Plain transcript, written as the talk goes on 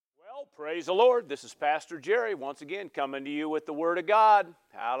Praise the Lord. This is Pastor Jerry once again coming to you with the Word of God.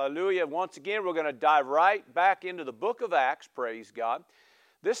 Hallelujah. Once again, we're going to dive right back into the book of Acts. Praise God.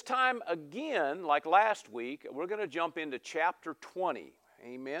 This time again, like last week, we're going to jump into chapter 20.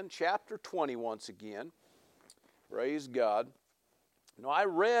 Amen. Chapter 20 once again. Praise God. Now, I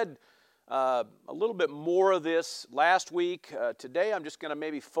read a little bit more of this last week. Today, I'm just going to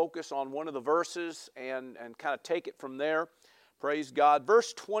maybe focus on one of the verses and kind of take it from there. Praise God.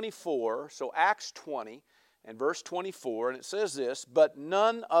 Verse 24, so Acts 20 and verse 24, and it says this, "But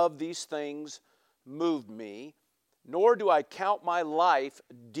none of these things moved me, nor do I count my life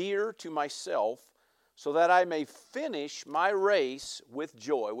dear to myself, so that I may finish my race with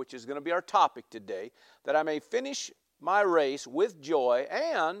joy," which is going to be our topic today, that I may finish my race with joy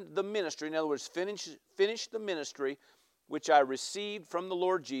and the ministry, in other words, finish the ministry which I received from the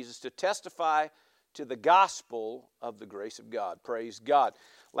Lord Jesus to testify to the gospel of the grace of God. Praise God.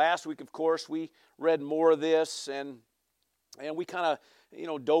 Last week, of course, we read more of this, and we kind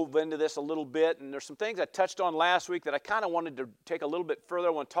of, dove into this a little bit, and there's some things I touched on last week that I kind of wanted to take a little bit further.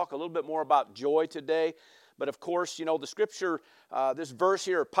 I want to talk a little bit more about joy today, but of course, the Scripture, this verse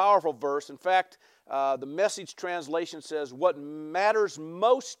here, a powerful verse. In fact, the Message translation says, "What matters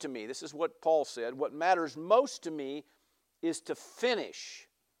most to me," this is what Paul said, "what matters most to me is to finish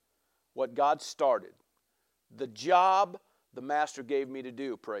what God started, the job the Master gave me to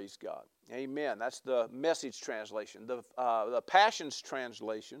do." Praise God. Amen. That's the Message translation. The Passion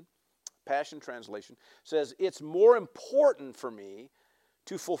translation says, "It's more important for me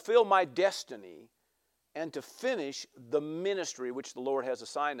to fulfill my destiny and to finish the ministry which the Lord has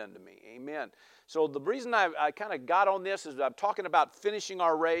assigned unto me." Amen. So the reason I kind of got on this is I'm talking about finishing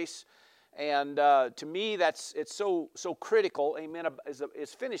our race. And to me, it's so critical, amen,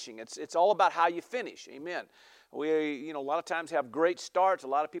 is finishing. It's all about how you finish, amen. We, a lot of times have great starts. A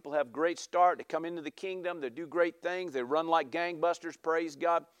lot of people have great start. They come into the kingdom. They do great things. They run like gangbusters, praise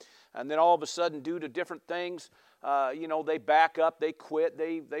God. And then all of a sudden, due to different things, they back up, they quit,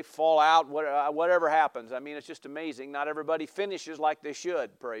 they fall out, whatever happens. I mean, it's just amazing. Not everybody finishes like they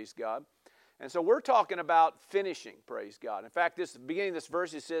should, praise God. And so we're talking about finishing, praise God. In fact, beginning of this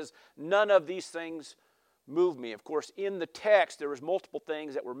verse, it says, "None of these things move me." Of course, in the text, there was multiple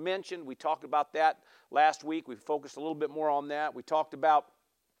things that were mentioned. We talked about that last week. We focused a little bit more on that. We talked about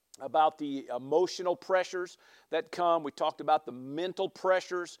the emotional pressures that come. We talked about the mental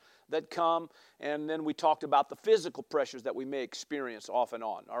pressures that come. And then we talked about the physical pressures that we may experience off and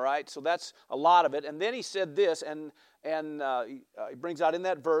on. All right? So that's a lot of it. And then he said this, and he brings out in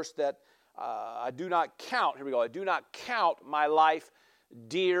that verse that, I do not count my life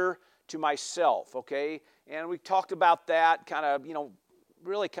dear to myself, okay? And we talked about that,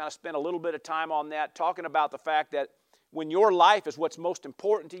 really spent a little bit of time on that, talking about the fact that when your life is what's most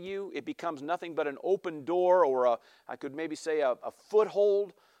important to you, it becomes nothing but an open door, or I could maybe say a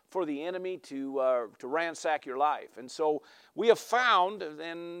foothold for the enemy to ransack your life. And so we have found,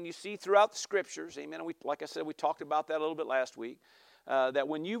 and you see throughout the Scriptures, amen, like I said, we talked about that a little bit last week, that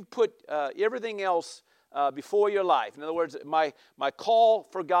when you put everything else before your life, in other words, my call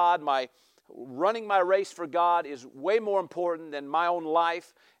for God, my running my race for God is way more important than my own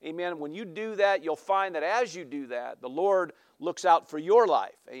life. Amen. When you do that, you'll find that as you do that, the Lord looks out for your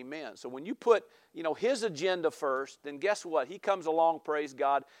life. Amen. So when you put, His agenda first, then guess what? He comes along, praise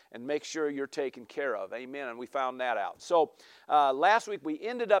God, and makes sure you're taken care of. Amen. And we found that out. So last week we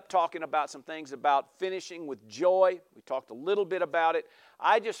ended up talking about some things about finishing with joy. We talked a little bit about it.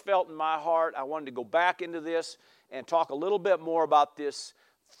 I just felt in my heart I wanted to go back into this and talk a little bit more about this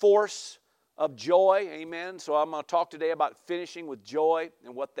force of joy. Amen. So I'm going to talk today about finishing with joy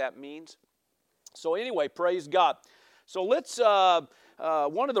and what that means. So anyway, praise God. So let's,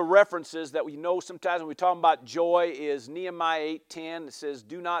 one of the references that we know sometimes when we talk about joy is Nehemiah 8:10. It says,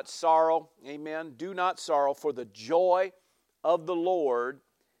 "Do not sorrow," amen, "do not sorrow, for the joy of the Lord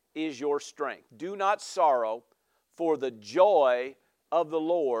is your strength." Do not sorrow, for the joy of the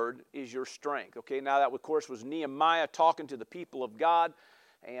Lord is your strength. Okay, now that, of course, was Nehemiah talking to the people of God.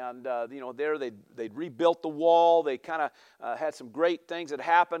 And, there they'd rebuilt the wall. They kind of had some great things that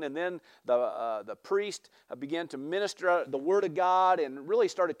happened. And then the priest began to minister the Word of God and really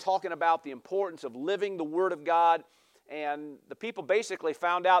started talking about the importance of living the Word of God. And the people basically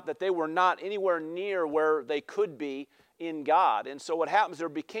found out that they were not anywhere near where they could be in God. And so what happens, there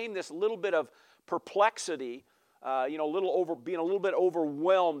became this little bit of perplexity, being a little bit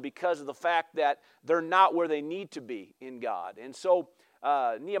overwhelmed because of the fact that they're not where they need to be in God. And so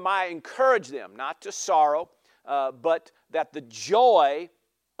Nehemiah encouraged them not to sorrow, but that the joy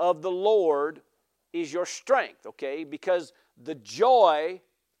of the Lord is your strength, okay? Because the joy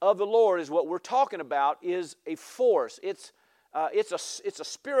of the Lord is what we're talking about, is a force. It's a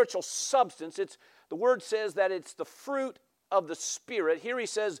spiritual substance. The word says that it's the fruit of the Spirit. Here he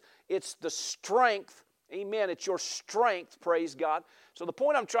says it's the strength. Amen. It's your strength, praise God. So the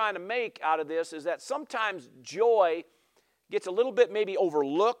point I'm trying to make out of this is that sometimes joy gets a little bit maybe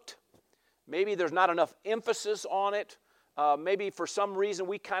overlooked. Maybe there's not enough emphasis on it. Maybe for some reason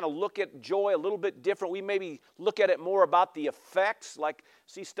we kind of look at joy a little bit different. We maybe look at it more about the effects, like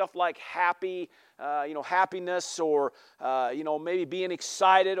see stuff like happiness, or maybe being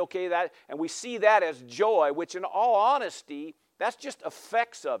excited. Okay, and we see that as joy, which in all honesty, that's just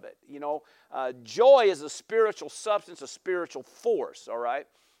effects of it. Joy is a spiritual substance, a spiritual force. All right.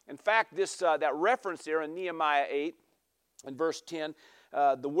 In fact, that reference there in Nehemiah 8 and verse 10,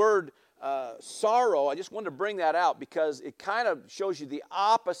 the word sorrow, I just wanted to bring that out because it kind of shows you the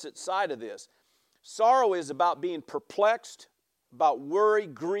opposite side of this. Sorrow is about being perplexed, about worry,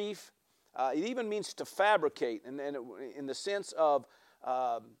 grief. It even means to fabricate, and in the sense of,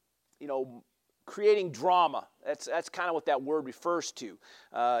 creating drama. That's kind of what that word refers to.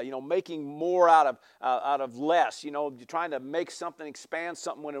 Making more out of less. You're trying to make something, expand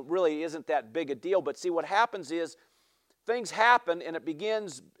something when it really isn't that big a deal. But see, what happens is, things happen and it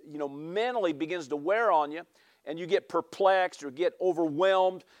begins, mentally begins to wear on you, and you get perplexed or get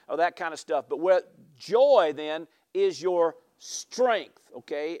overwhelmed or that kind of stuff. But what joy then is your strength,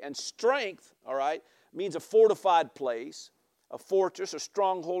 okay? And strength, all right, means a fortified place, a fortress, a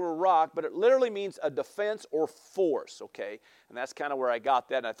stronghold, or rock, but it literally means a defense or force, okay? And that's kind of where I got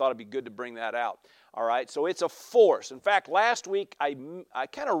that, and I thought it'd be good to bring that out, all right? So it's a force. In fact, last week I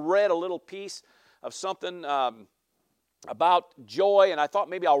kind of read a little piece of something about joy, and I thought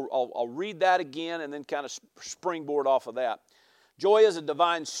maybe I'll read that again and then kind of springboard off of that. Joy is a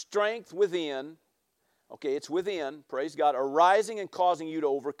divine strength within, okay, it's within, praise God, arising and causing you to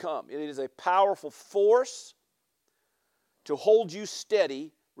overcome. It is a powerful force to hold you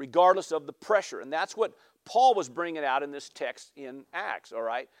steady regardless of the pressure. And that's what Paul was bringing out in this text in Acts, all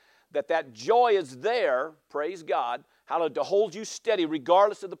right? That joy is there, praise God, how to hold you steady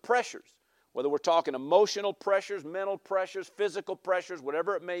regardless of the pressures. Whether we're talking emotional pressures, mental pressures, physical pressures,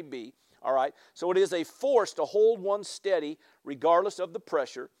 whatever it may be, all right? So it is a force to hold one steady regardless of the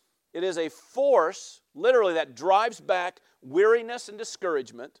pressure. It is a force, literally, that drives back weariness and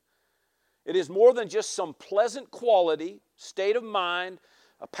discouragement. It is more than just some pleasant quality, state of mind,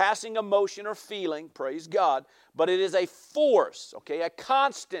 a passing emotion or feeling, praise God, but it is a force, okay, a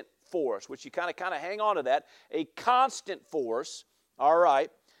constant force, which you kind of hang on to that, a constant force, all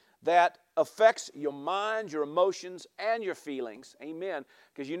right, that affects your mind, your emotions, and your feelings. Amen.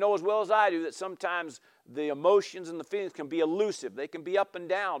 Because you know as well as I do that sometimes the emotions and the feelings can be elusive. They can be up and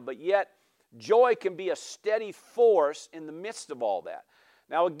down, but yet joy can be a steady force in the midst of all that.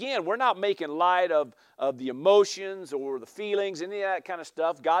 Now again, we're not making light of the emotions or the feelings, any of that kind of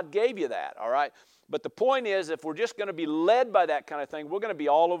stuff. God gave you that, all right? But the point is, if we're just going to be led by that kind of thing, we're going to be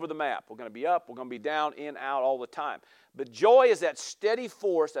all over the map. We're going to be up, we're going to be down, in, out all the time. But joy is that steady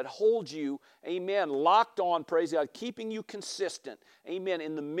force that holds you, amen, locked on, praise God, keeping you consistent, amen,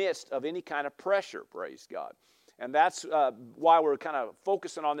 in the midst of any kind of pressure, praise God. And that's why we're kind of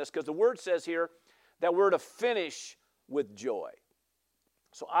focusing on this, because the Word says here that we're to finish with joy.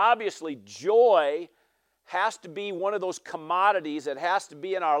 So obviously joy has to be one of those commodities that has to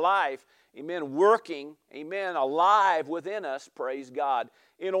be in our life, amen, working, amen, alive within us, praise God,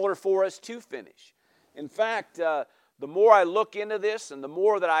 in order for us to finish. In fact, the more I look into this and the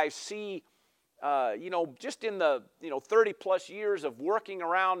more that I see, just in the 30 plus years of working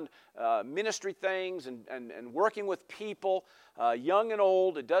around ministry things and working with people, young and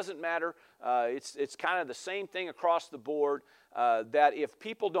old, it doesn't matter. It's kind of the same thing across the board, that if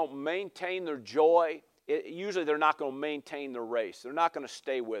people don't maintain their joy, usually they're not going to maintain their race. They're not going to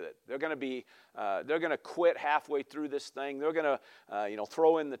stay with it. They're going to quit halfway through this thing. They're going to,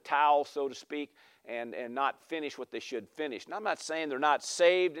 throw in the towel, so to speak, and not finish what they should finish. And I'm not saying they're not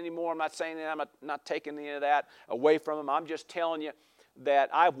saved anymore. I'm not saying that I'm not taking any of that away from them. I'm just telling you that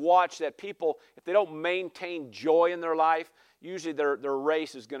I've watched that people, if they don't maintain joy in their life, usually their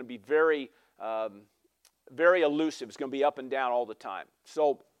race is going to be very, very elusive. It's going to be up and down all the time.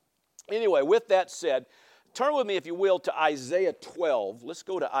 So anyway, with that said, turn with me, if you will, to Isaiah 12. Let's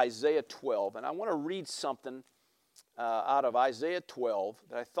go to Isaiah 12, and I want to read something out of Isaiah 12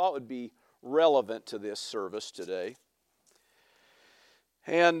 that I thought would be relevant to this service today.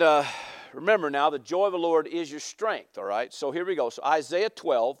 And remember now, the joy of the Lord is your strength, all right? So here we go. So Isaiah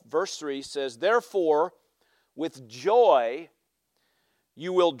 12, verse 3 says, "Therefore, with joy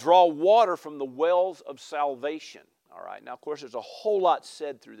you will draw water from the wells of salvation." All All right. Now, of course, there's a whole lot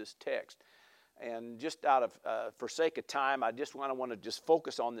said through this text. And just out of, for sake of time, I just want to just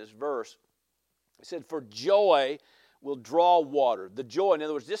focus on this verse. It said, for joy will draw water. The joy, in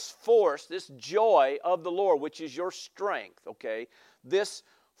other words, this force, this joy of the Lord, which is your strength, okay? This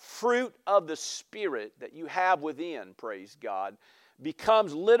fruit of the Spirit that you have within, praise God,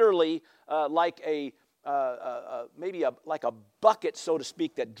 becomes literally like like a bucket, so to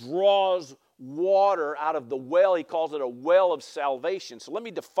speak, that draws water out of the well. He calls it a well of salvation. So let me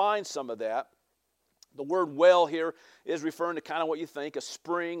define some of that. The word well here is referring to kind of what you think, a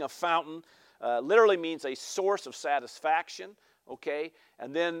spring, a fountain. Literally means a source of satisfaction, okay?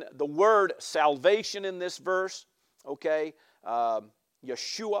 And then the word salvation in this verse, okay?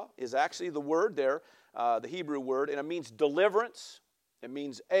 Yeshua is actually the word there, the Hebrew word, and it means deliverance. It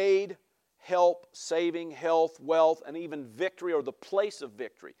means aid, help, saving, health, wealth, and even victory or the place of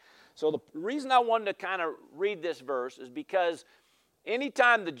victory. So the reason I wanted to kind of read this verse is because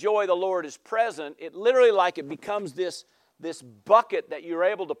anytime the joy of the Lord is present, it literally like it becomes this bucket that you're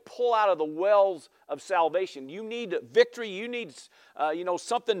able to pull out of the wells of salvation. You need victory. You need,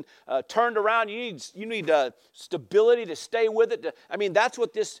 something turned around. You need stability to stay with it. That's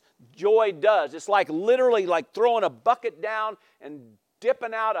what this joy does. It's like literally like throwing a bucket down and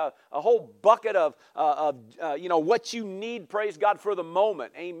dipping out a whole bucket of what you need, praise God, for the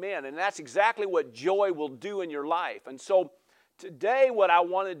moment. Amen. And that's exactly what joy will do in your life. And so today what I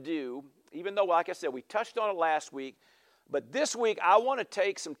want to do, even though, like I said, we touched on it last week, but this week, I want to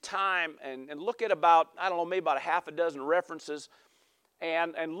take some time and look at maybe about a half a dozen references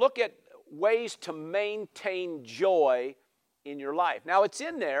and look at ways to maintain joy in your life. Now, it's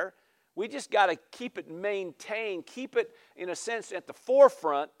in there. We just got to keep it maintained, keep it, in a sense, at the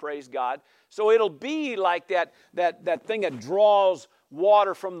forefront, praise God. So it'll be like that thing that draws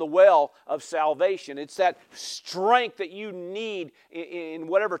water from the well of salvation. It's that strength that you need in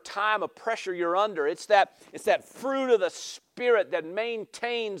whatever time of pressure you're under. It's that fruit of the Spirit that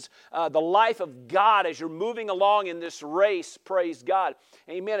maintains the life of God as you're moving along in this race, praise God.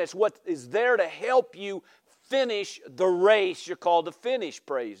 Amen. It's what is there to help you finish the race you're called to finish,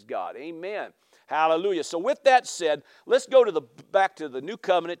 praise God. Amen. Hallelujah. So with that said, let's go back to the New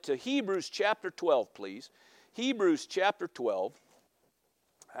Covenant, to Hebrews chapter 12, please. Hebrews chapter 12.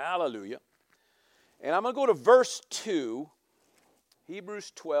 Hallelujah. And I'm going to go to verse 2.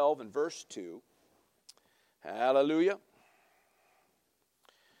 Hebrews 12 and verse 2. Hallelujah.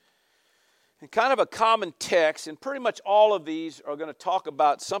 And kind of a common text, and pretty much all of these are going to talk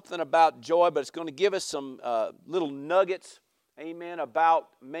about something about joy, but it's going to give us some little nuggets, amen, about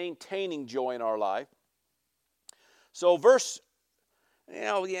maintaining joy in our life. So verse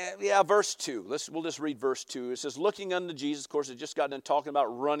 2. We'll just read verse 2. It says, looking unto Jesus. Of course, it just got done talking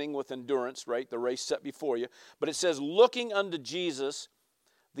about running with endurance, right? The race set before you. But it says, looking unto Jesus,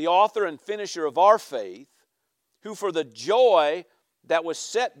 the author and finisher of our faith, who for the joy that was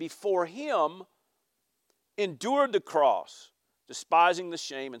set before him endured the cross, despising the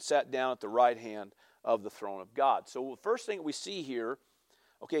shame, and sat down at the right hand of the throne of God. So the first thing that we see here,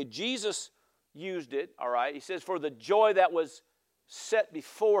 okay, Jesus used it, all right? He says, for the joy that was set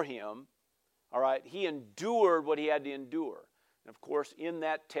before him, all right, he endured what he had to endure. And of course, in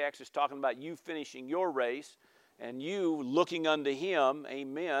that text, it's talking about you finishing your race and you looking unto him,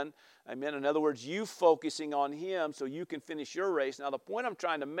 amen. Amen. In other words, you focusing on him so you can finish your race. Now, the point I'm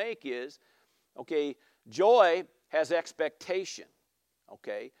trying to make is, okay, joy has expectation,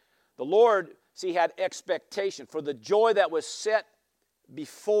 okay. The Lord, had expectation for the joy that was set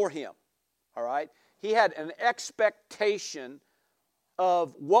before him, all right. He had an expectation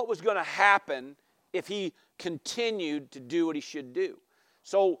of what was going to happen if he continued to do what he should do.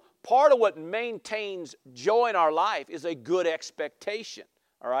 So part of what maintains joy in our life is a good expectation,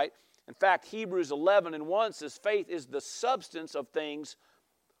 all right? In fact, Hebrews 11:1 says faith is the substance of things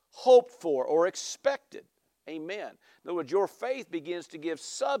hoped for or expected. Amen. In other words, your faith begins to give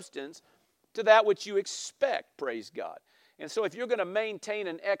substance to that which you expect, praise God. And so if you're going to maintain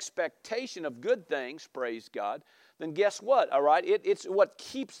an expectation of good things, praise God, then guess what, all right? It's what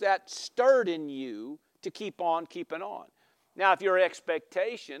keeps that stirred in you to keep on keeping on. Now, if your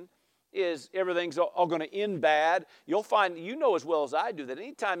expectation is everything's all going to end bad, you'll find, you know as well as I do, that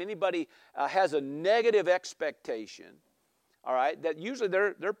anytime anybody has a negative expectation, all right, that usually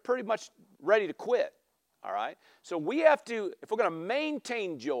they're pretty much ready to quit, all right? So we have to, if we're going to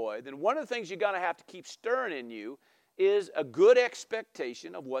maintain joy, then one of the things you're going to have to keep stirring in you is a good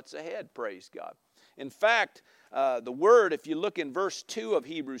expectation of what's ahead, praise God. In fact, the word, if you look in verse 2 of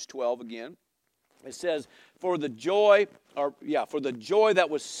Hebrews 12 again, it says, for the joy that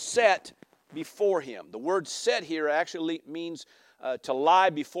was set before him. The word set here actually means to lie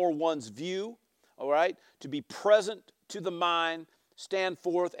before one's view, all right? To be present to the mind, stand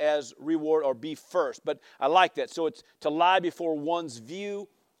forth as reward, or be first. But I like that. So it's to lie before one's view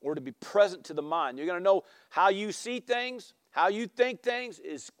or to be present to the mind. You're going to know how you see things, how you think things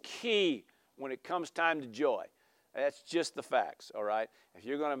is key when it comes time to joy. That's just the facts, all right? If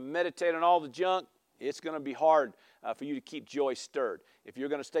you're going to meditate on all the junk, it's going to be hard for you to keep joy stirred. If you're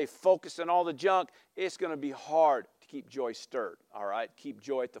going to stay focused on all the junk, it's going to be hard to keep joy stirred, all right? Keep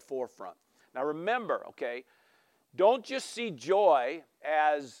joy at the forefront. Now remember, okay, don't just see joy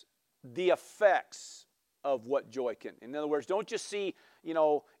as the effects of what joy can. In other words, don't just see,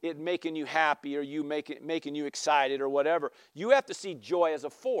 it making you happy or making you excited or whatever. You have to see joy as a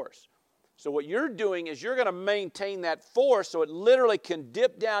force. So what you're doing is you're going to maintain that force so it literally can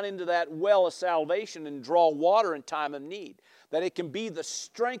dip down into that well of salvation and draw water in time of need. That it can be the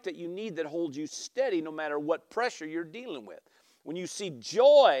strength that you need that holds you steady no matter what pressure you're dealing with. When you see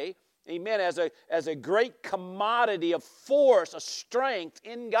joy, amen, as a great commodity of force, a strength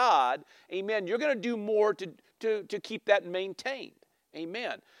in God, amen, you're going to do more to keep that maintained.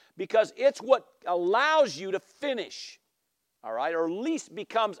 Amen. Because it's what allows you to finish. All right, or at least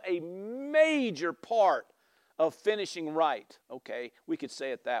becomes a major part of finishing right. Okay, we could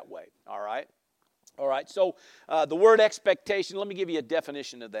say it that way. All right, so the word expectation, let me give you a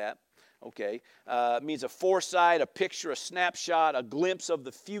definition of that. Okay, it means a foresight, a picture, a snapshot, a glimpse of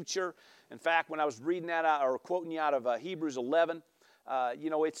the future. In fact, when I was reading that out, or quoting you out of Hebrews 11,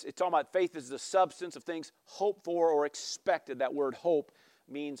 it's talking about faith is the substance of things hoped for or expected. That word hope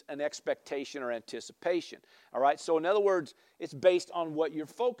means an expectation or anticipation. All right, so in other words, it's based on what you're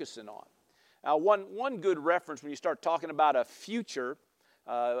focusing on. Now, one good reference when you start talking about a future,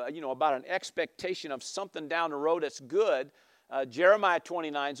 about an expectation of something down the road that's good, Jeremiah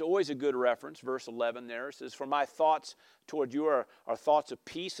 29 is always a good reference. Verse 11 there, it says, "For my thoughts toward you are thoughts of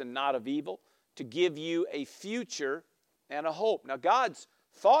peace and not of evil, to give you a future and a hope." Now, God's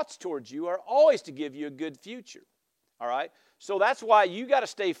thoughts towards you are always to give you a good future. All right? So that's why you got to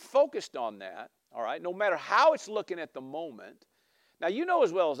stay focused on that, all right, no matter how it's looking at the moment. Now, you know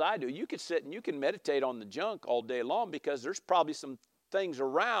as well as I do, you could sit and you can meditate on the junk all day long because there's probably some things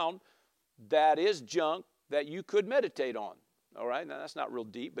around that is junk that you could meditate on, all right? Now, that's not real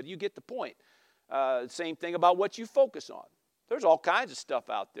deep, but you get the point. Same thing about what you focus on. There's all kinds of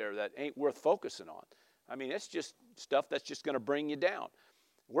stuff out there that ain't worth focusing on. I mean, it's just stuff that's just going to bring you down.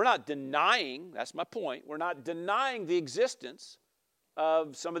 We're not denying, that's my point, we're not denying the existence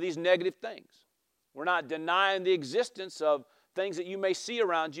of some of these negative things. We're not denying the existence of things that you may see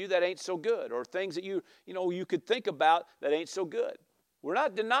around you that ain't so good, or things that you could think about that ain't so good. We're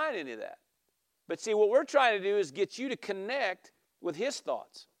not denying any of that. But see, what we're trying to do is get you to connect with His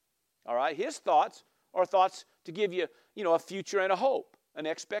thoughts. All right? His thoughts are thoughts to give you, a future and a hope, an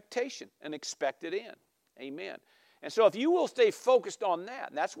expectation, an expected end. Amen. And so if you will stay focused on that,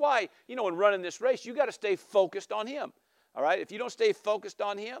 and that's why, in running this race, you got to stay focused on Him. All right? If you don't stay focused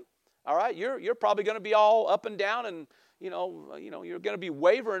on Him, all right, you're probably going to be all up and down, and you're going to be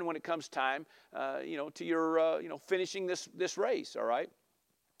wavering when it comes time, to your finishing this race. All right.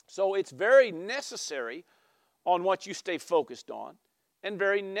 So it's very necessary on what you stay focused on, and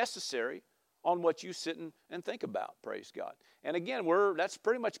very necessary on what you sit and think about. Praise God. And again, that's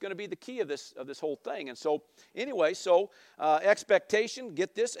pretty much going to be the key of this whole thing. And so anyway, expectation.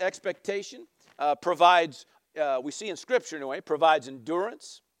 Get this, expectation provides. We see in Scripture anyway, provides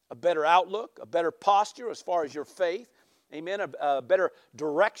endurance, a better outlook, a better posture as far as your faith. Amen. A better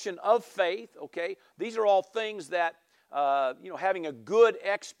direction of faith. Okay. These are all things that having a good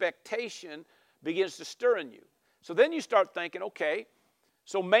expectation begins to stir in you. So then you start thinking, okay,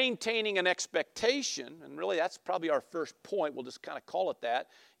 so maintaining an expectation, and really that's probably our first point. We'll just kind of call it that.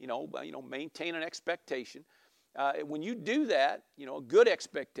 Maintain an expectation. When you do that, a good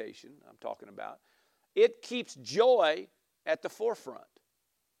expectation, I'm talking about, it keeps joy at the forefront.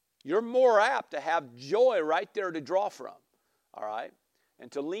 You're more apt to have joy right there to draw from, all right,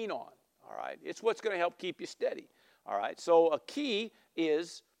 and to lean on, all right. It's what's going to help keep you steady, all right. So a key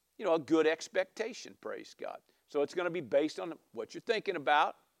is, a good expectation, praise God. So it's going to be based on what you're thinking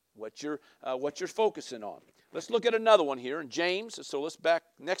about, what you're focusing on. Let's look at another one here in James. So let's back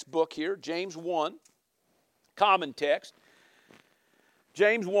next book here, James 1, common text.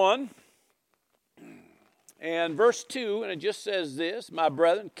 James 1 and verse 2, and it just says this: "My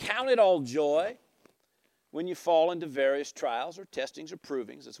brethren, count it all joy when you fall into various trials or testings or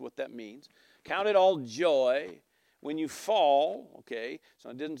provings." That's what that means. Count it all joy when you fall, okay, so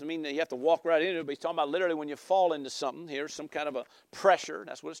it doesn't mean that you have to walk right into it, but he's talking about literally when you fall into something. Here's some kind of a pressure.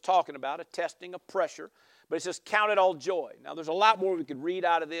 That's what it's talking about, a testing of pressure. But it says, count it all joy. Now, there's a lot more we could read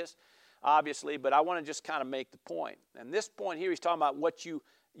out of this, obviously, but I want to just kind of make the point. And this point here, he's talking about what you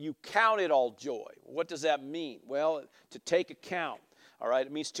count it all joy. What does that mean? Well, to take account, all right?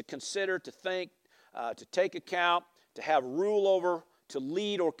 It means to consider, to think, to take account, to have rule over, to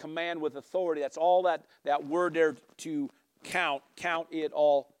lead or command with authority. That's all that word there, to count it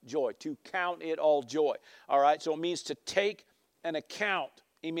all joy. To count it all joy. All right, so it means to take an account,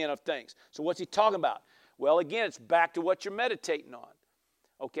 amen, of things. So what's he talking about? Well, again, it's back to what you're meditating on.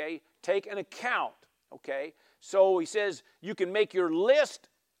 Okay, take an account. Okay, so he says you can make your list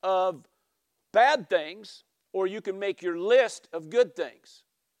of bad things or you can make your list of good things.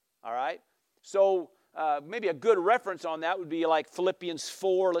 All right, so maybe a good reference on that would be like Philippians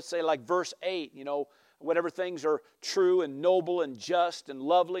 4, let's say like verse 8, whatever things are true and noble and just and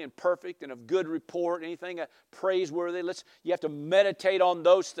lovely and perfect and of good report, anything praiseworthy, you have to meditate on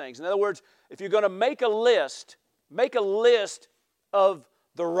those things. In other words, if you're going to make a list of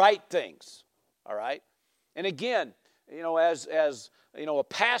the right things, all right? And again, as a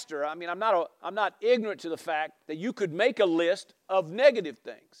pastor, I mean, I'm not ignorant to the fact that you could make a list of negative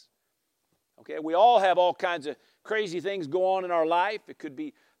things. Okay, we all have all kinds of crazy things go on in our life. It could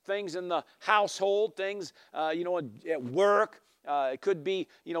be things in the household, things, at work. It could be,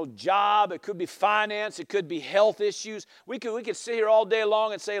 job. It could be finance. It could be health issues. We could sit here all day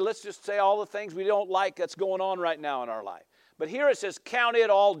long and say, let's just say all the things we don't like that's going on right now in our life. But here it says, count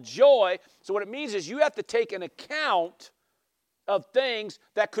it all joy. So what it means is you have to take an account of things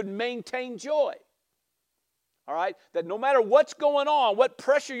that could maintain joy. All right, that no matter what's going on, what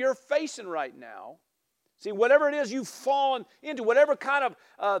pressure you're facing right now, see, whatever it is you've fallen into, whatever kind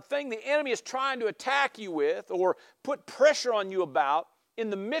of thing the enemy is trying to attack you with or put pressure on you about,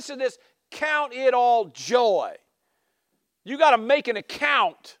 in the midst of this, count it all joy. You got to make an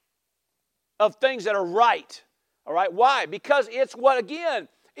account of things that are right. All right, why? Because it's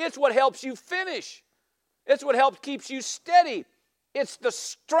what helps you finish. It's what helps keeps you steady. It's the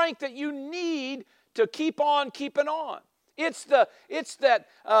strength that you need to keep on keeping on. It's that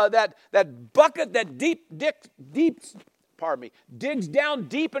bucket that digs down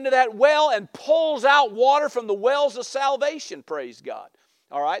deep into that well and pulls out water from the wells of salvation, praise God.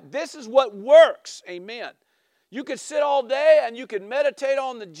 All right, this is what works, amen. You could sit all day and you could meditate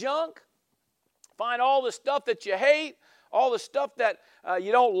on the junk, find all the stuff that you hate, all the stuff that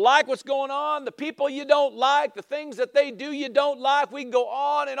you don't like what's going on, the people you don't like, the things that they do you don't like. We can go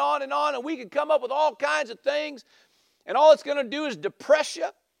on and on and on, and we can come up with all kinds of things. And all it's going to do is depress you.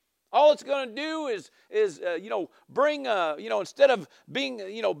 All it's going to do is bring, instead of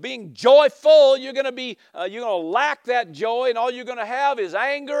being joyful, you're going to lack that joy, and all you're going to have is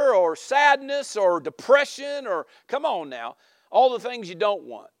anger or sadness or depression or, come on now, all the things you don't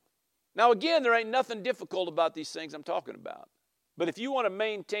want. Now, again, there ain't nothing difficult about these things I'm talking about. But if you want to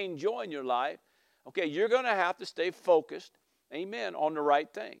maintain joy in your life, okay, you're going to have to stay focused, amen, on the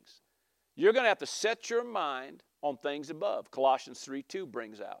right things. You're going to have to set your mind on things above. Colossians 3:2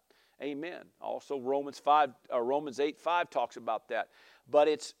 brings out, amen. Also, Romans 8:5 talks about that. But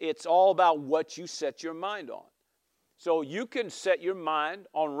it's all about what you set your mind on. So you can set your mind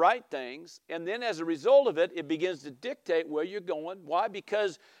on right things, and then as a result of it, it begins to dictate where you're going. Why?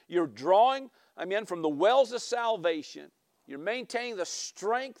 Because you're drawing, from the wells of salvation. You're maintaining the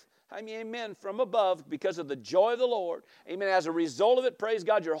strength, from above because of the joy of the Lord. Amen. As a result of it, praise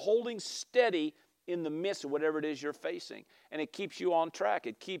God, you're holding steady in the midst of whatever it is you're facing. And it keeps you on track.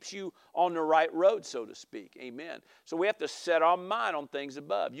 It keeps you on the right road, so to speak. Amen. So we have to set our mind on things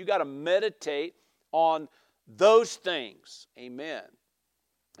above. You got to meditate on those things. Amen.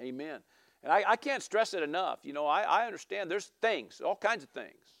 Amen. And I can't stress it enough. I understand there's things, all kinds of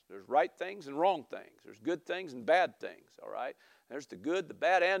things. There's right things and wrong things. There's good things and bad things, all right? There's the good, the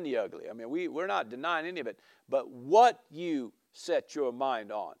bad, and the ugly. We're not denying any of it. But what you set your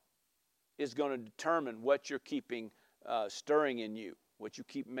mind on is going to determine what you're keeping stirring in you, what you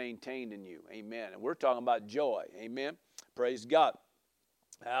keep maintained in you. Amen. And we're talking about joy. Amen. Praise God.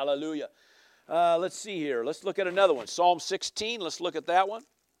 Hallelujah. Let's see here. Let's look at another one. Psalm 16. Let's look at that one.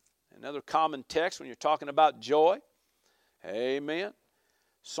 Another common text when you're talking about joy. Amen.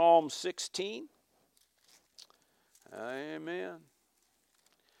 Psalm 16. Amen.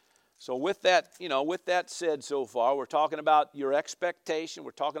 So with that said so far, we're talking about your expectation.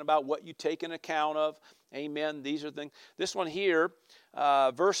 We're talking about what you take an account of. Amen. These are things. This one here,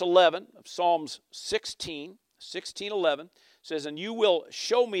 verse 11 of Psalms 16:11 says, "And you will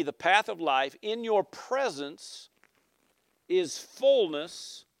show me the path of life. In your presence is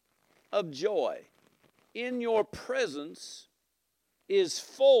fullness of joy. In your presence is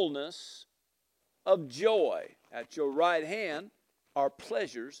fullness of joy. At your right hand are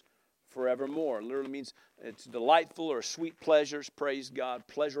pleasures forevermore. It literally means it's delightful or sweet pleasures, praise God,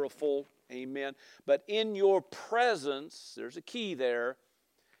 pleasurable, amen. But in your presence, there's a key there,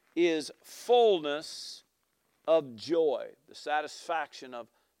 is fullness of joy, the satisfaction of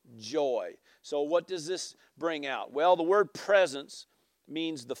joy. So what does this bring out? Well, the word presence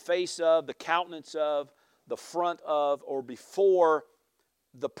means the face of, the countenance of, the front of, or before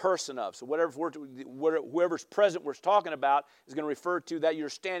the person of. So whoever's present we're talking about is going to refer to that you're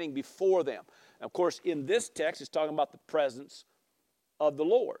standing before them. And of course, in this text, it's talking about the presence of the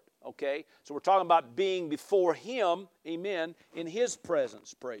Lord. Okay? So we're talking about being before Him, amen, in His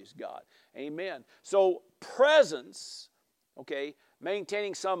presence, praise God. Amen. So presence, okay,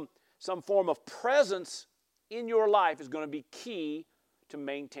 maintaining some form of presence in your life is going to be key to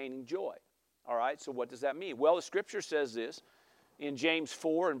maintaining joy. All right, so what does that mean? Well, the Scripture says this in James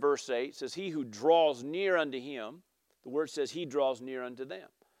 4 and verse 8. It says, he who draws near unto Him, the Word says He draws near unto them.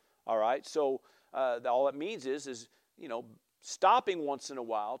 All right, so all that means is stopping once in a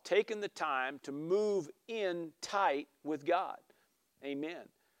while, taking the time to move in tight with God. Amen.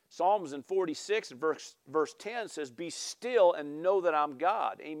 Psalms in 46 verse 10 says, be still and know that I'm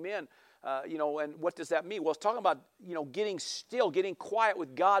God. Amen. And what does that mean? Well, it's talking about, getting still, getting quiet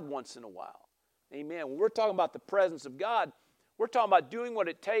with God once in a while. Amen. When we're talking about the presence of God, we're talking about doing what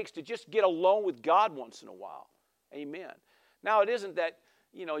it takes to just get alone with God once in a while. Amen. Now, it isn't that,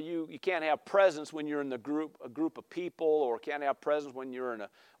 you can't have presence when you're in a group of people, or can't have presence when you're in a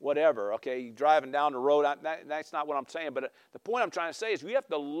whatever, okay, you're driving down the road. That's not what I'm saying, but the point I'm trying to say is we have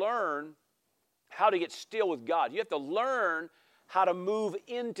to learn how to get still with God. You have to learn how to move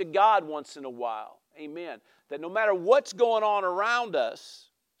into God once in a while. Amen. That no matter what's going on around us,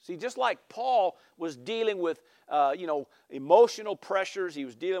 see, just like Paul was dealing with, emotional pressures, he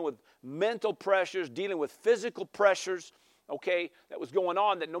was dealing with mental pressures, dealing with physical pressures, okay, that was going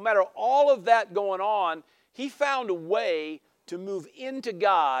on, that no matter all of that going on, he found a way to move into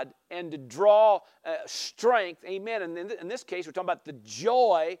God and to draw strength, amen. And in this case, we're talking about the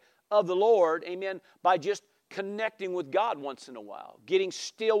joy of the Lord, amen, by just connecting with God once in a while, getting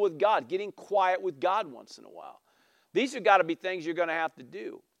still with God, getting quiet with God once in a while. These have got to be things you're going to have to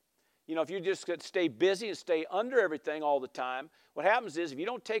do. If you just stay busy and stay under everything all the time, what happens is if you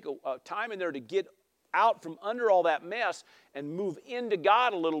don't take a time in there to get out from under all that mess and move into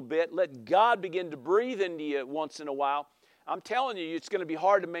God a little bit, let God begin to breathe into you once in a while, I'm telling you, it's going to be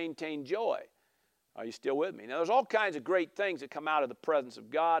hard to maintain joy. Are you still with me? Now, there's all kinds of great things that come out of the presence of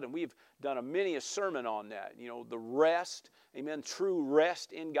God, and we've done many a sermon on that. The rest, amen, true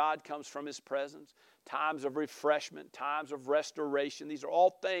rest in God comes from His presence. Times of refreshment, times of restoration. These are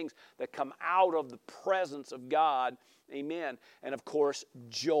all things that come out of the presence of God. Amen. And of course,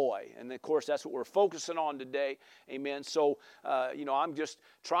 joy. And of course, that's what we're focusing on today. Amen. So, I'm just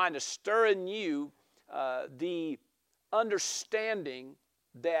trying to stir in you the understanding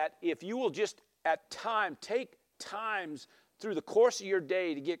that if you will just take times through the course of your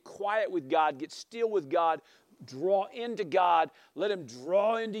day to get quiet with God, get still with God, draw into God, let Him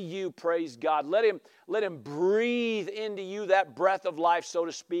draw into you, praise God. Let Him breathe into you that breath of life, so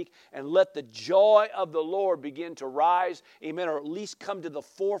to speak, and let the joy of the Lord begin to rise, amen, or at least come to the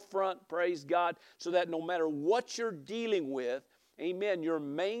forefront, praise God, so that no matter what you're dealing with, amen, you're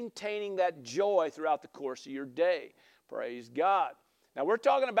maintaining that joy throughout the course of your day, praise God. Now we're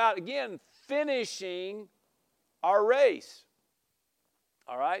talking about, again, finishing our race,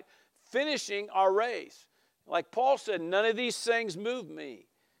 all right? Finishing our race. Like Paul said, none of these things move me,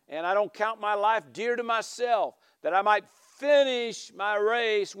 and I don't count my life dear to myself, that I might finish my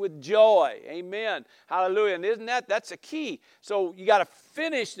race with joy. Amen. Hallelujah. And isn't that's a key? So you got to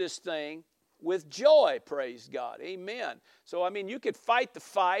finish this thing with joy, praise God. Amen. So, you could fight the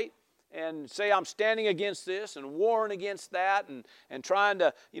fight and say I'm standing against this and warring against that and trying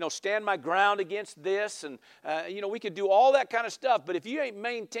to, stand my ground against this. And, we could do all that kind of stuff. But if you ain't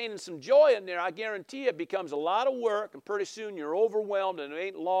maintaining some joy in there, I guarantee it becomes a lot of work. And pretty soon you're overwhelmed, and it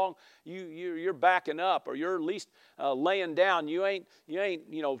ain't long you're backing up, or you're at least laying down. You ain't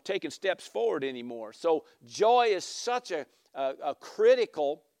taking steps forward anymore. So joy is such a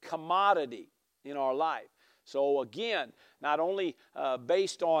critical commodity in our life. So again, not only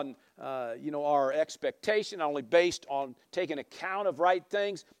based on our expectation, not only based on taking account of right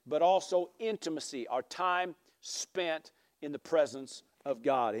things, but also intimacy, our time spent in the presence of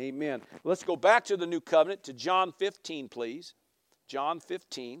God. Amen. Let's go back to the New Covenant, to John 15, please. John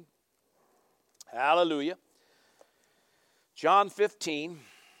 15. Hallelujah. John 15.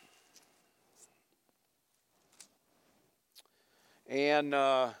 And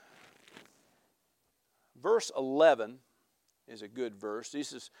verse 11 is a good verse.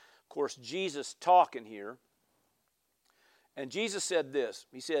 This is, of course, Jesus talking here. And Jesus said this.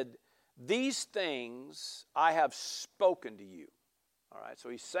 He said, "These things I have spoken to you." All right, so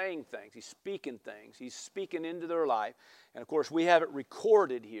he's saying things. He's speaking things. He's speaking into their life. And, of course, we have it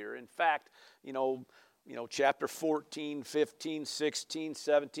recorded here. In fact, chapter 14, 15, 16,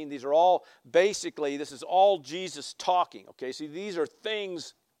 17, these are all basically, this is all Jesus talking. Okay, see, these are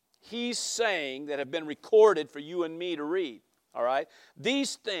things he's saying that have been recorded for you and me to read. All right,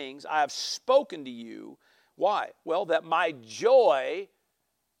 these things I have spoken to you. Why? Well, that my joy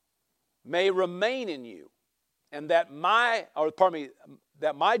may remain in you, and that my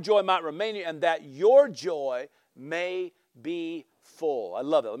joy might remain in you, and that your joy may be full. I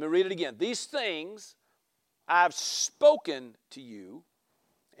love it. Let me read it again. These things I've spoken to you,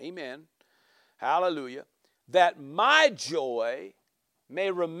 amen, hallelujah, that my joy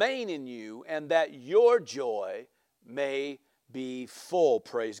may remain in you, and that your joy may be full.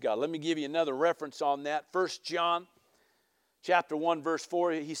 Praise God. Let me give you another reference on that. 1 John chapter 1, verse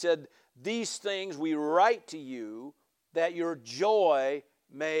 4, he said, "These things we write to you, that your joy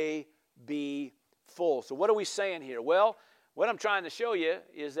may be full." So what are we saying here? Well, what I'm trying to show you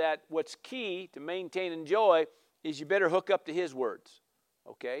is that what's key to maintaining joy is you better hook up to His words.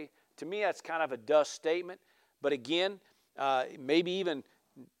 Okay? To me, that's kind of a dust statement. But again, maybe even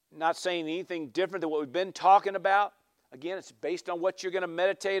not saying anything different than what we've been talking about. Again, it's based on what you're going to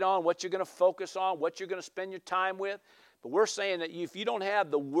meditate on, what you're going to focus on, what you're going to spend your time with. But we're saying that if you don't have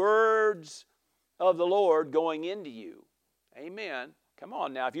the words of the Lord going into you, amen, come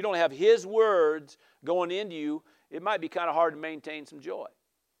on now, if you don't have His words going into you, it might be kind of hard to maintain some joy.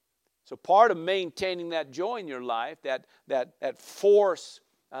 So part of maintaining that joy in your life, that force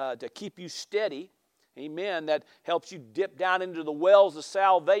to keep you steady, amen, that helps you dip down into the wells of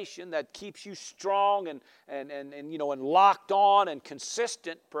salvation, that keeps you strong and locked on and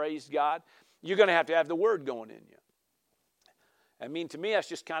consistent, praise God, you're going to have the Word going in you. I mean, to me, that's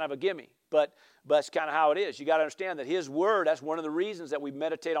just kind of a gimme, but that's kind of how it is. You got to understand that His Word, that's one of the reasons that we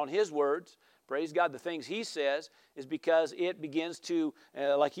meditate on His words. Praise God, the things He says is because it begins to,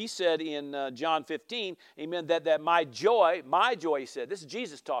 like He said in John 15, amen, that my joy, He said, this is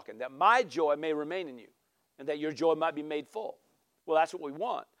Jesus talking, that my joy may remain in you, and that your joy might be made full. Well, that's what we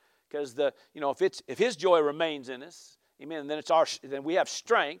want, because if His joy remains in us, amen, then we have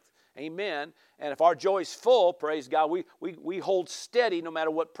strength, amen, and if our joy is full, praise God, we hold steady no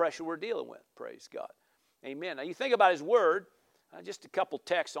matter what pressure we're dealing with, praise God, amen. Now, you think about His Word. Just a couple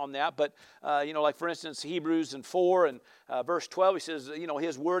texts on that, but, like for instance, Hebrews 4 and verse 12, he says,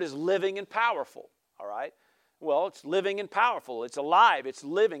 His Word is living and powerful, all right? Well, it's living and powerful. It's alive. It's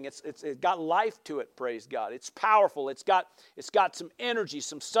living. It's got life to it, praise God. It's powerful. It's got some energy,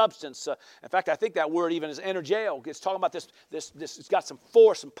 some substance. In fact, I think that word even is energeo. It's talking about this, it's got some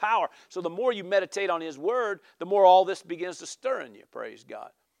force and power. So the more you meditate on His Word, the more all this begins to stir in you, praise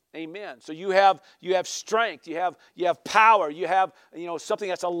God. Amen. So you have strength, you have power, you have something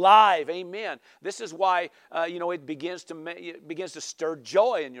that's alive. Amen. This is why it begins to stir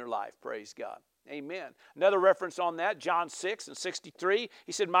joy in your life. Praise God. Amen. Another reference on that, John 6 and 63.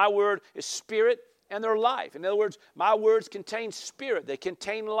 He said, "My word is spirit and they're life." In other words, my words contain spirit. They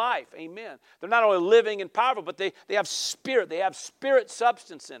contain life. Amen. They're not only living and powerful, but they have spirit. They have spirit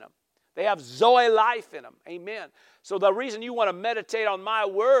substance in them. They have Zoe life in them. Amen. So the reason you want to meditate on my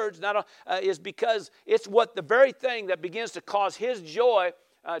words is because it's the very thing that begins to cause His joy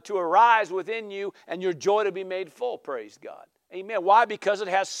to arise within you and your joy to be made full. Praise God. Amen. Why? Because it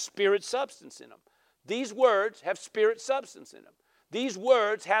has spirit substance in them. These words have spirit substance in them. These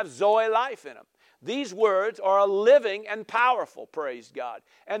words have Zoe life in them. These words are living and powerful, praise God.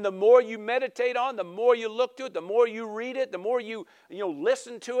 And the more you meditate on, the more you look to it, the more you read it, the more you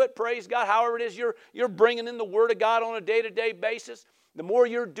listen to it, praise God. However it is you're bringing in the Word of God on a day-to-day basis, the more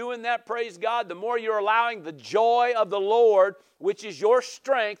you're doing that, praise God, the more you're allowing the joy of the Lord, which is your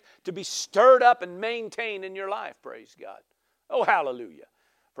strength, to be stirred up and maintained in your life, praise God. Oh, hallelujah.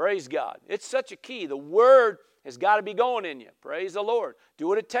 Praise God. It's such a key. The Word has got to be going in you. Praise the Lord. Do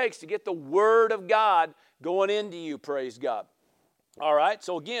what it takes to get the Word of God going into you. Praise God. All right.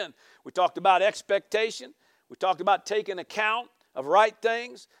 So again, we talked about expectation. We talked about taking account of right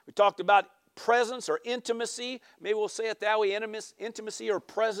things. We talked about presence or intimacy. Maybe we'll say it that way, intimacy or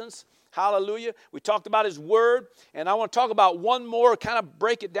presence. Hallelujah. We talked about His Word. And I want to talk about one more, kind of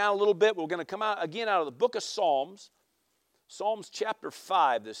break it down a little bit. We're going to come out again out of the book of Psalms. Psalms chapter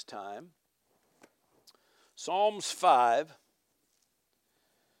 5 this time. Psalms 5.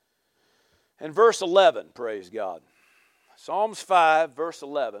 And verse 11, praise God. Psalms 5, verse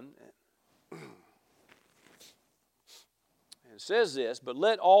 11. It says this, but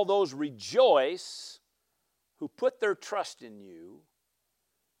let all those rejoice who put their trust in you,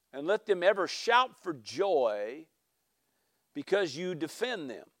 and let them ever shout for joy because you defend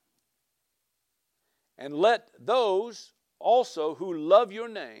them. And let those also who love your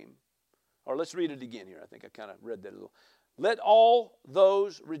name, or let's read it again here. I think I kind of read that a little. Let all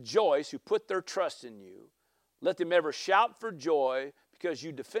those rejoice who put their trust in you. Let them ever shout for joy because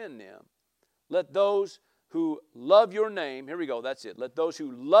you defend them. Let those who love your name, here we go, that's it. Let those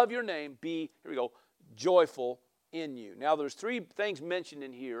who love your name be, here we go, joyful in you. Now there's three things mentioned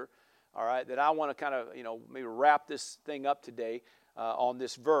in here, all right, that I want to kind of, maybe wrap this thing up today on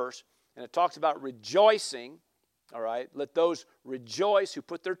this verse. And it talks about rejoicing, all right. Let those rejoice who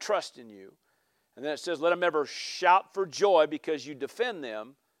put their trust in you. And then it says, let them ever shout for joy because you defend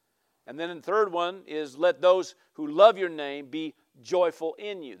them. And then the third one is, let those who love your name be joyful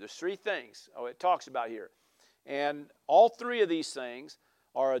in you. There's three things it talks about here. And all three of these things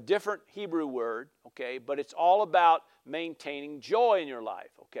are a different Hebrew word, okay, but it's all about maintaining joy in your life,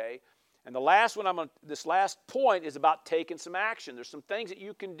 okay? And the last one, this last point is about taking some action. There's some things that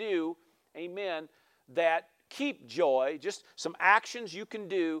you can do, amen, that keep joy, just some actions you can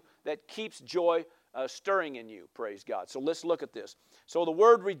do that keeps joy stirring in you, praise God. So let's look at this. So the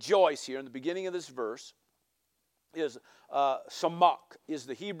word rejoice here in the beginning of this verse is samak, is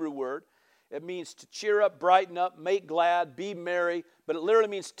the Hebrew word. It means to cheer up, brighten up, make glad, be merry, but it literally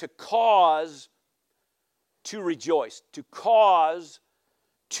means to cause to rejoice, to cause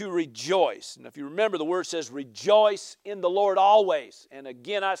to rejoice. And if you remember, the word says rejoice in the Lord always. And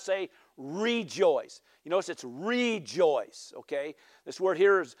again, I say rejoice. You notice it's rejoice, okay? This word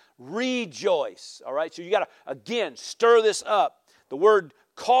here is rejoice, all right? So you got to, again, stir this up. The word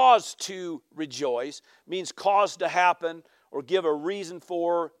cause to rejoice means cause to happen or give a reason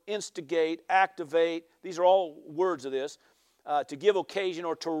for, instigate, activate. These are all words of this. To give occasion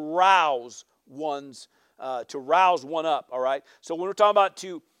or to rouse one up, all right? So when we're talking about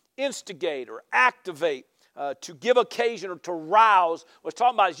to instigate or activate, to give occasion or to rouse, what it's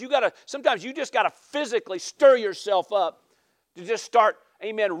talking about is sometimes you just got to physically stir yourself up to just start,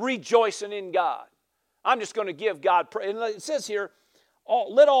 amen, rejoicing in God. I'm just going to give God praise. And it says here,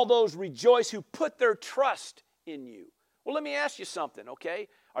 let all those rejoice who put their trust in you. Well, let me ask you something, okay?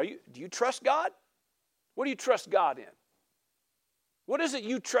 Do you trust God? What do you trust God in? What is it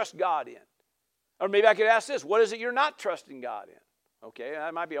you trust God in? Or maybe I could ask this, what is it you're not trusting God in? Okay,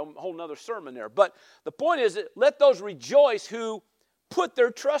 that might be a whole nother sermon there. But the point is that let those rejoice who put their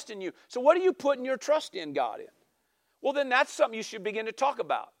trust in you. So what are you putting your trust in God in? Well, then that's something you should begin to talk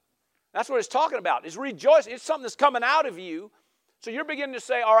about. That's what it's talking about, is rejoice. It's something that's coming out of you. So you're beginning to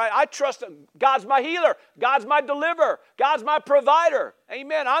say, all right, I trust God's my healer. God's my deliverer. God's my provider.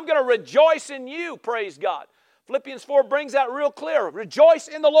 Amen. I'm going to rejoice in you, praise God. Philippians 4 brings that real clear. Rejoice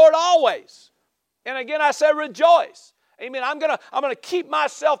in the Lord always. And again, I say rejoice. Amen. I'm going to keep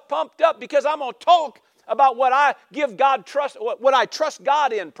myself pumped up because I'm going to talk about what I give God trust, what I trust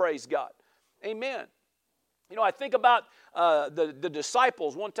God in, praise God. Amen. I think about the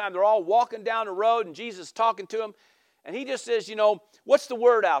disciples. One time they're all walking down the road and Jesus is talking to them. And he just says, what's the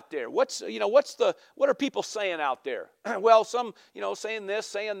word out there? What are people saying out there? Well, some, saying this,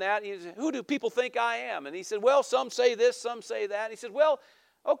 saying that. He said, who do people think I am? And he said, well, some say this, some say that. He said, well,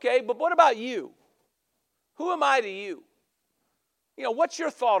 okay, but what about you? Who am I to you? What's your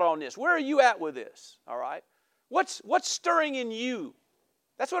thought on this? Where are you at with this? All right? What's stirring in you?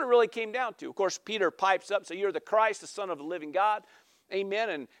 That's what it really came down to. Of course, Peter pipes up, so you're the Christ, the Son of the living God. Amen.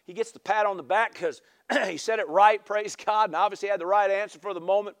 And he gets the pat on the back because he said it right, praise God, and obviously had the right answer for the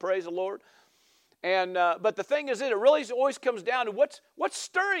moment, praise the Lord. And but the thing is that it really always comes down to what's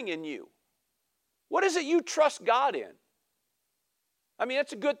stirring in you. What is it you trust God in? I mean,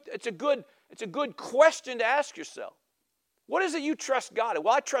 it's a good question to ask yourself. What is it you trust God in?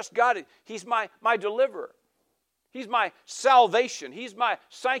 Well, I trust God. He's my deliverer. He's my salvation. He's my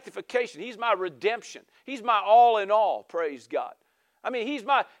sanctification. He's my redemption. He's my all in all, praise God. I mean, he's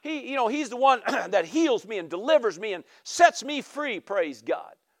the one that heals me and delivers me and sets me free, praise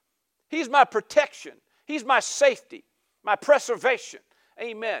God. He's my protection. He's my safety, my preservation.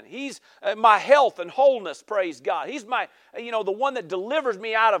 Amen. He's my health and wholeness, praise God. He's my, the one that delivers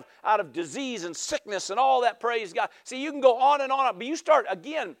me out of disease and sickness and all that, praise God. See, you can go on and on, but you start,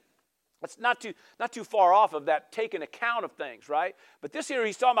 again, it's not too far off of that taking account of things, right? But this here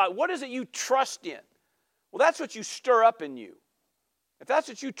he's talking about, what is it you trust in? Well, that's what you stir up in you. If that's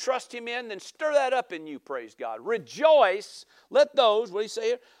what you trust him in, then stir that up in you, praise God. Rejoice, let those, what do you say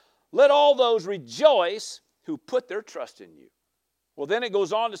here? let all those rejoice who put their trust in you. Well, then it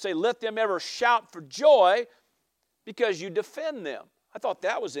goes on to say, let them ever shout for joy because you defend them. I thought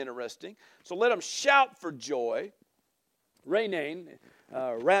that was interesting. So let them shout for joy. Ranan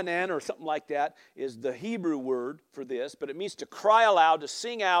or something like that is the Hebrew word for this, but it means to cry aloud, to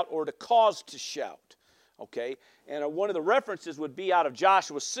sing out, or to cause to shout. Okay? And one of the references would be out of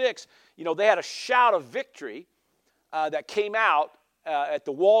Joshua 6. You know, they had a shout of victory that came out at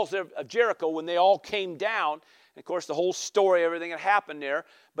the walls of Jericho when they all came down. And of course, the whole story, everything that happened there.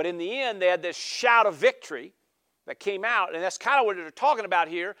 But in the end, they had this shout of victory that came out. And that's kind of what they're talking about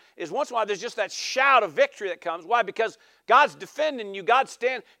here, is once in a while there's just that shout of victory that comes. Why? Because God's defending you. God's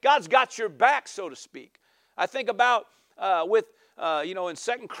got your back, so to speak. I think about in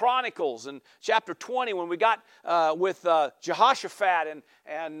 2 Chronicles and chapter 20 when we got with Jehoshaphat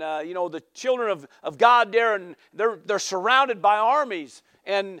and the children of God there, and they're surrounded by armies.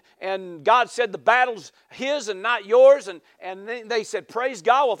 And God said the battle's his and not yours. And they said, praise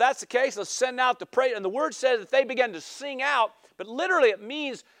God. Well, if that's the case, let's send out the praise. And the word says that they began to sing out. But literally it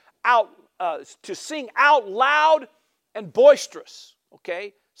means to sing out loud and boisterous.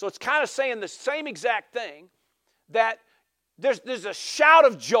 Okay? So it's kind of saying the same exact thing, that there's a shout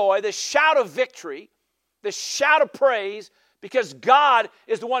of joy, this shout of victory, this shout of praise, because God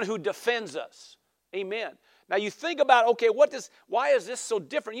is the one who defends us. Amen. Now you think about, okay, why is this so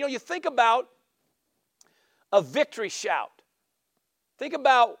different? You think about a victory shout. Think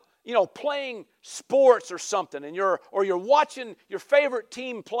about, playing sports or something, and you're watching your favorite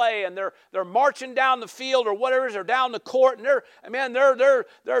team play, and they're marching down the field or whatever, they're down the court, and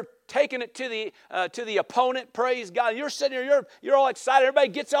they're taking it to the opponent. Praise God. And you're sitting here, you're all excited. Everybody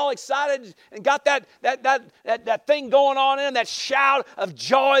gets all excited and got that thing going on in, that shout of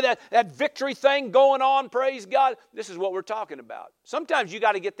joy, that victory thing going on. Praise God. This is what we're talking about. Sometimes you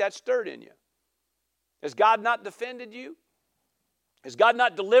got to get that stirred in you. Has God not defended you? Has God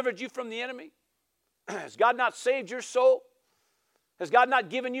not delivered you from the enemy? Has God not saved your soul? Has God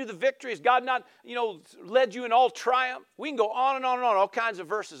not given you the victory? Has God not, led you in all triumph? We can go on and on and on, all kinds of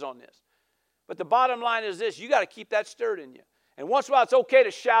verses on this. But the bottom line is this: you got to keep that stirred in you. And once in a while, it's okay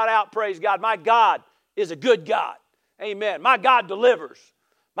to shout out, praise God. My God is a good God. Amen. My God delivers.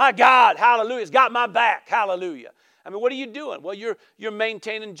 My God, hallelujah, has got my back. Hallelujah. I mean, what are you doing? Well, you're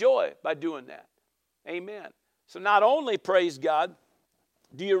maintaining joy by doing that. Amen. So not only, praise God,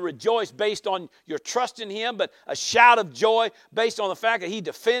 do you rejoice based on your trust in Him, but a shout of joy based on the fact that He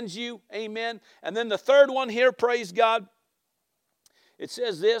defends you. Amen. And then the third one here, praise God, it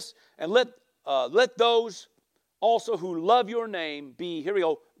says this, and let those also who love your name be, here we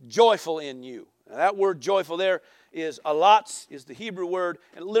go, joyful in you. Now that word joyful there is alatz, is the Hebrew word,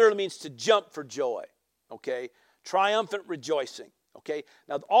 and it literally means to jump for joy. Okay? Triumphant rejoicing. Okay?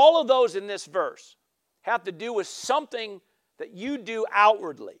 Now all of those in this verse have to do with something that you do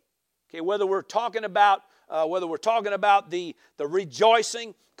outwardly. Okay, whether we're talking about the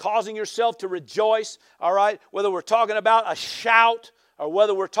rejoicing, causing yourself to rejoice, all right, whether we're talking about a shout, or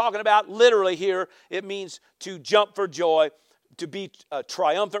whether we're talking about literally here, it means to jump for joy, to be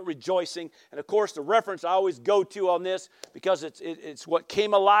triumphant rejoicing. And of course, the reference I always go to on this, because it's what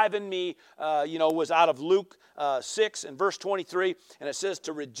came alive in me, was out of Luke 6 and verse 23, and it says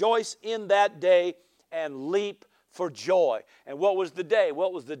to rejoice in that day and leap for joy. And what was the day? Well,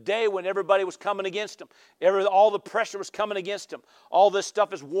 it was the day when everybody was coming against him. All the pressure was coming against him. All this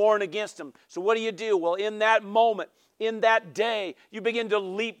stuff is warring against him. So what do? Well, in that moment, in that day, you begin to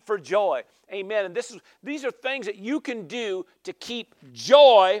leap for joy. Amen. And these are things that you can do to keep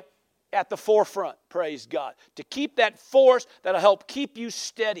joy at the forefront, praise God. To keep that force that'll help keep you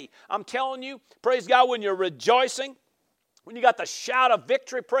steady. I'm telling you, praise God, when you're rejoicing, when you got the shout of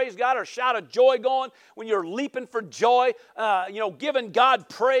victory, praise God, or shout of joy going, when you're leaping for joy, giving God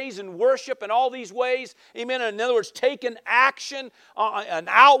praise and worship in all these ways, amen. In other words, taking action, an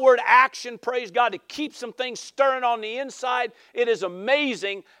outward action, praise God, to keep some things stirring on the inside. It is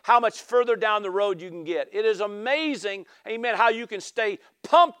amazing how much further down the road you can get. It is amazing, amen, how you can stay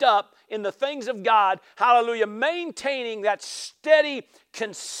pumped up in the things of God, hallelujah, maintaining that steady,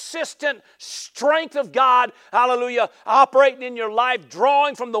 consistent strength of God, hallelujah, operating in your life,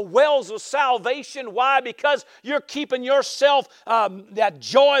 drawing from the wells of salvation. Why? Because you're keeping yourself, that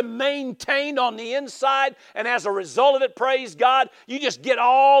joy maintained on the inside, and as a result of it, praise God, you just get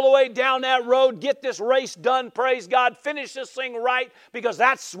all the way down that road, get this race done, praise God, finish this thing right, because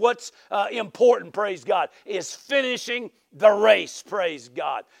that's what's important, praise God, is finishing the race, praise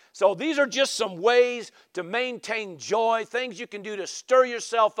God. So these are just some ways to maintain joy, things you can do to stir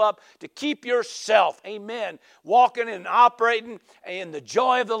yourself up, to keep yourself, amen, walking and operating in the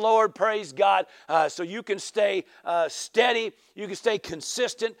joy of the Lord, praise God, so you can stay steady, you can stay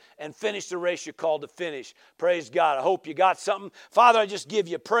consistent, and finish the race you're called to finish. Praise God. I hope you got something. Father, I just give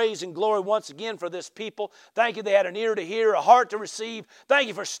you praise and glory once again for this people. Thank you they had an ear to hear, a heart to receive. Thank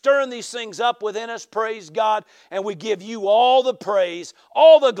you for stirring these things up within us, praise God, and we give you all the praise,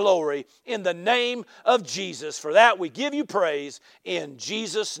 all the glory in the name of Jesus. For that we give you praise in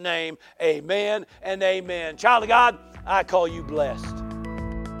Jesus' name. Amen and amen. Child of God, I call you blessed.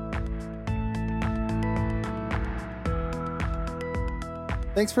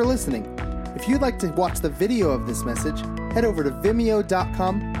 Thanks for listening. If you'd like to watch the video of this message, head over to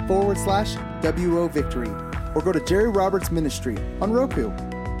vimeo.com/WO Victory or go to Jerry Roberts Ministry on Roku.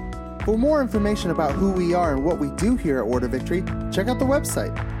 For more information about who we are and what we do here at Word of Victory, check out the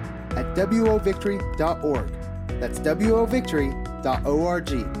website at wovictory.org. That's wovictory.org.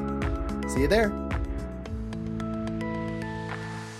 See you there.